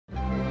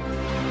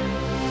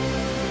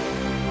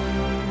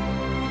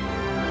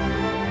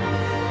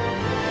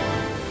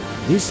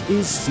This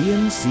is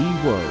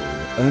CNC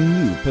World, a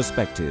new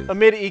perspective.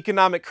 Amid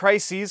economic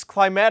crises,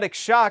 climatic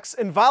shocks,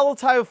 and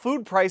volatile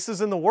food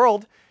prices in the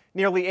world,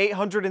 nearly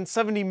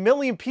 870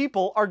 million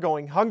people are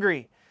going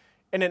hungry.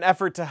 In an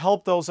effort to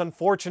help those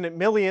unfortunate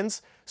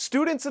millions,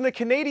 students in a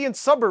Canadian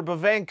suburb of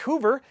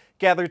Vancouver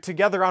gathered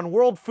together on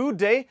World Food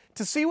Day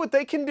to see what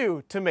they can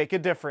do to make a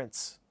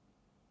difference.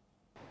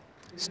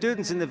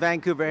 Students in the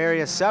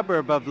Vancouver-area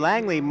suburb of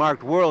Langley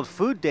marked World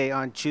Food Day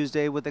on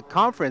Tuesday with a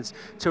conference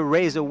to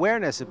raise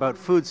awareness about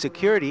food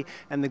security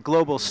and the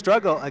global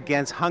struggle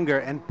against hunger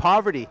and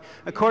poverty.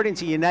 According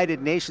to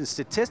United Nations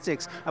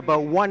statistics,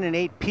 about 1 in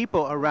 8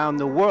 people around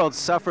the world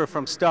suffer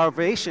from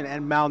starvation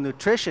and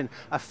malnutrition,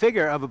 a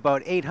figure of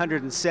about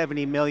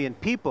 870 million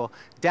people,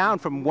 down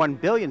from 1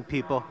 billion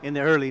people in the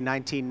early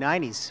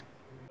 1990s.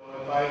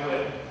 If I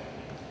would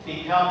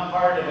become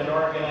part of an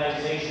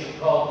organization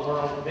called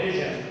World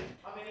Vision.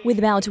 With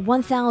about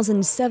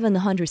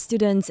 1,700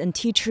 students and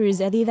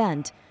teachers at the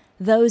event,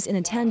 those in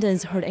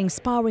attendance heard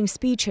inspiring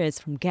speeches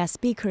from guest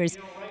speakers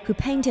who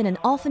painted an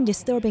often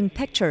disturbing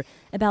picture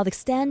about the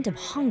extent of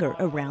hunger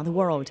around the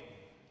world.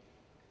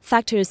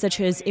 Factors such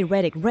as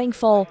erratic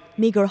rainfall,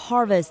 meager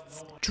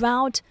harvests,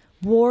 drought,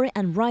 war,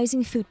 and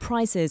rising food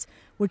prices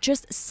were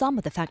just some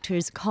of the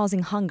factors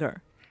causing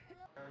hunger.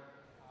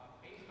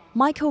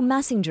 Michael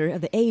Messenger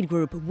of the aid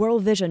group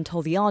World Vision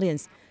told the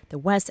audience that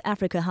West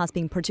Africa has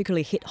been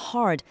particularly hit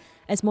hard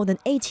as more than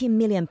 18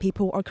 million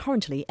people are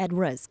currently at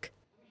risk.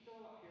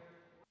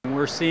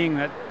 We're seeing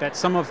that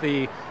some of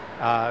the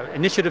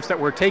initiatives that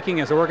we're taking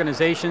as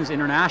organizations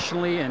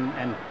internationally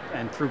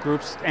and through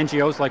groups,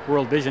 NGOs like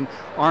World Vision,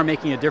 are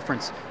making a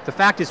difference. The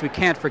fact is we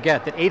can't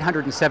forget that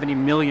 870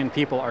 million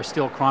people are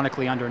still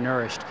chronically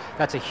undernourished.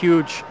 That's a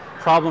huge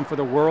problem for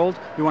the world.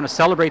 We want to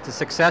celebrate the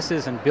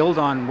successes and build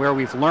on where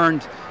we've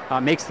learned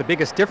makes the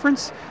biggest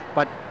difference,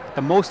 but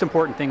the most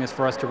important thing is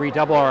for us to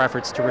redouble our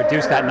efforts to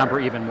reduce that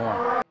number even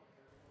more.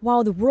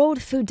 While the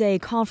World Food Day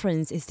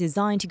conference is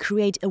designed to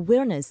create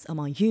awareness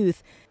among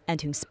youth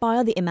and to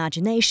inspire the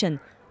imagination,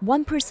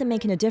 one person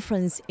making a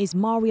difference is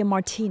Maria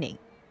Martini.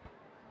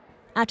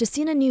 After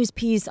seeing a news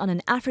piece on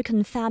an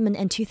African famine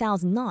in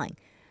 2009,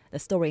 the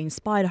story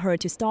inspired her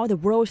to start the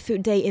World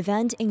Food Day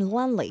event in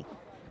Langley,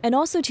 and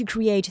also to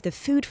create the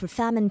Food for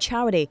Famine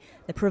charity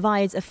that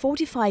provides a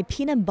fortified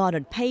peanut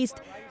butter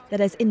paste that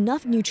has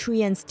enough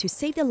nutrients to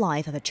save the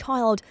life of a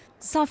child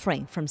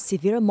suffering from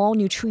severe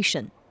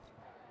malnutrition.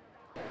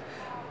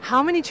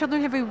 How many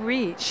children have we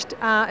reached?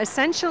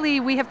 Essentially,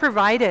 we have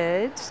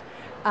provided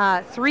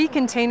 3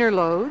 container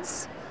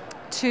loads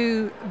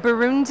to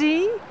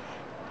Burundi,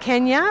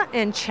 Kenya,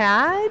 and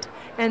Chad,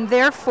 and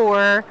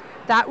therefore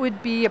that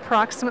would be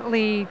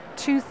approximately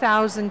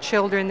 2,000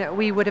 children that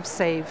we would have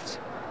saved.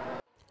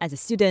 As the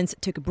students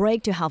took a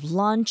break to have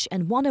lunch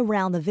and wander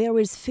around the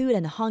various food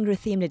and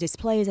hunger-themed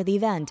displays at the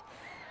event,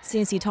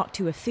 CNC talked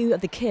to a few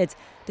of the kids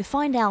to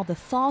find out the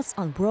thoughts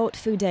on World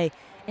Food Day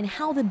and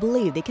how they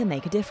believe they can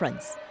make a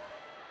difference.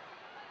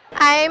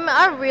 I'm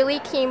a really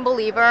keen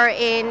believer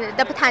in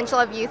the potential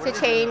of youth to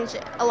change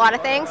a lot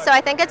of things, so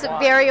I think it's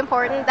very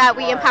important that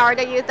we empower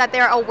the youth, that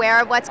they're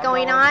aware of what's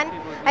going on.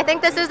 I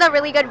think this is a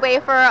really good way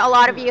for a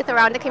lot of youth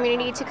around the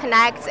community to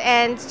connect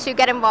and to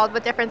get involved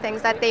with different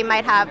things that they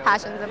might have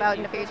passions about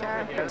in the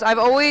future. I've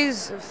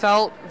always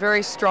felt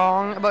very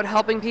strong about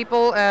helping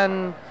people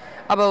and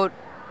about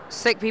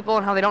sick people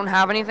and how they don't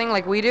have anything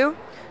like we do.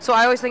 So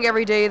I always think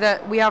every day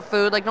that we have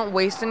food, like, don't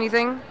waste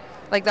anything.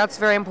 Like, that's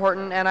very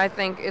important, and I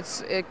think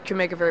it can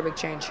make a very big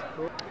change.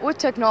 With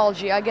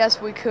technology, I guess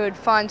we could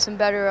find some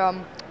better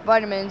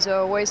vitamins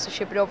or ways to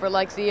ship it over,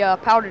 like the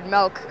powdered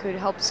milk could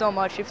help so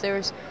much if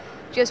there's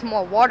just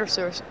more water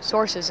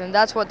sources, and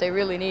that's what they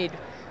really need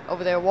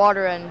over there,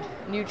 water and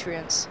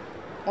nutrients,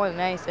 more than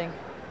anything.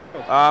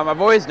 I've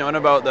always known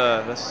about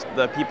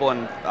the people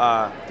in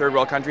third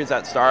world countries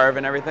that starve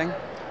and everything,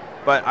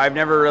 but I've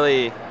never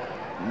really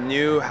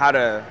knew how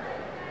to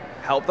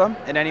help them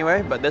in any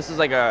way, but this is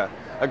like a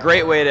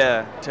great way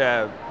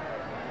to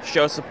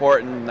show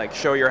support and like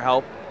show your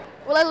help.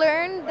 Well, I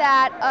learned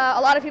that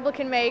a lot of people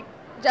can make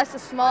just a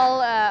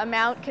small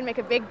amount can make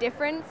a big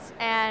difference,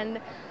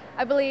 and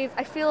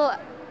I feel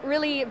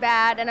really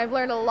bad, and I've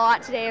learned a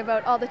lot today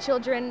about all the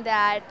children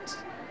that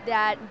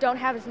don't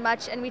have as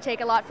much, and we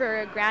take a lot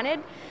for granted.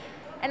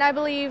 And I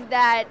believe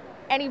that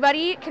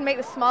anybody can make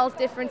the smallest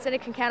difference, and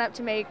it can count up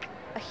to make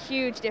a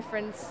huge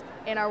difference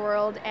in our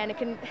world, and it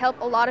can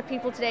help a lot of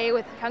people today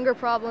with hunger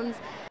problems.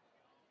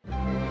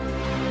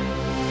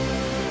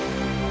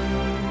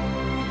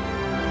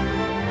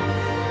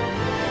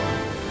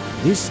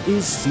 This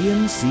is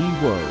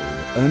CNC World,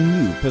 a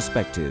new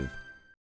perspective.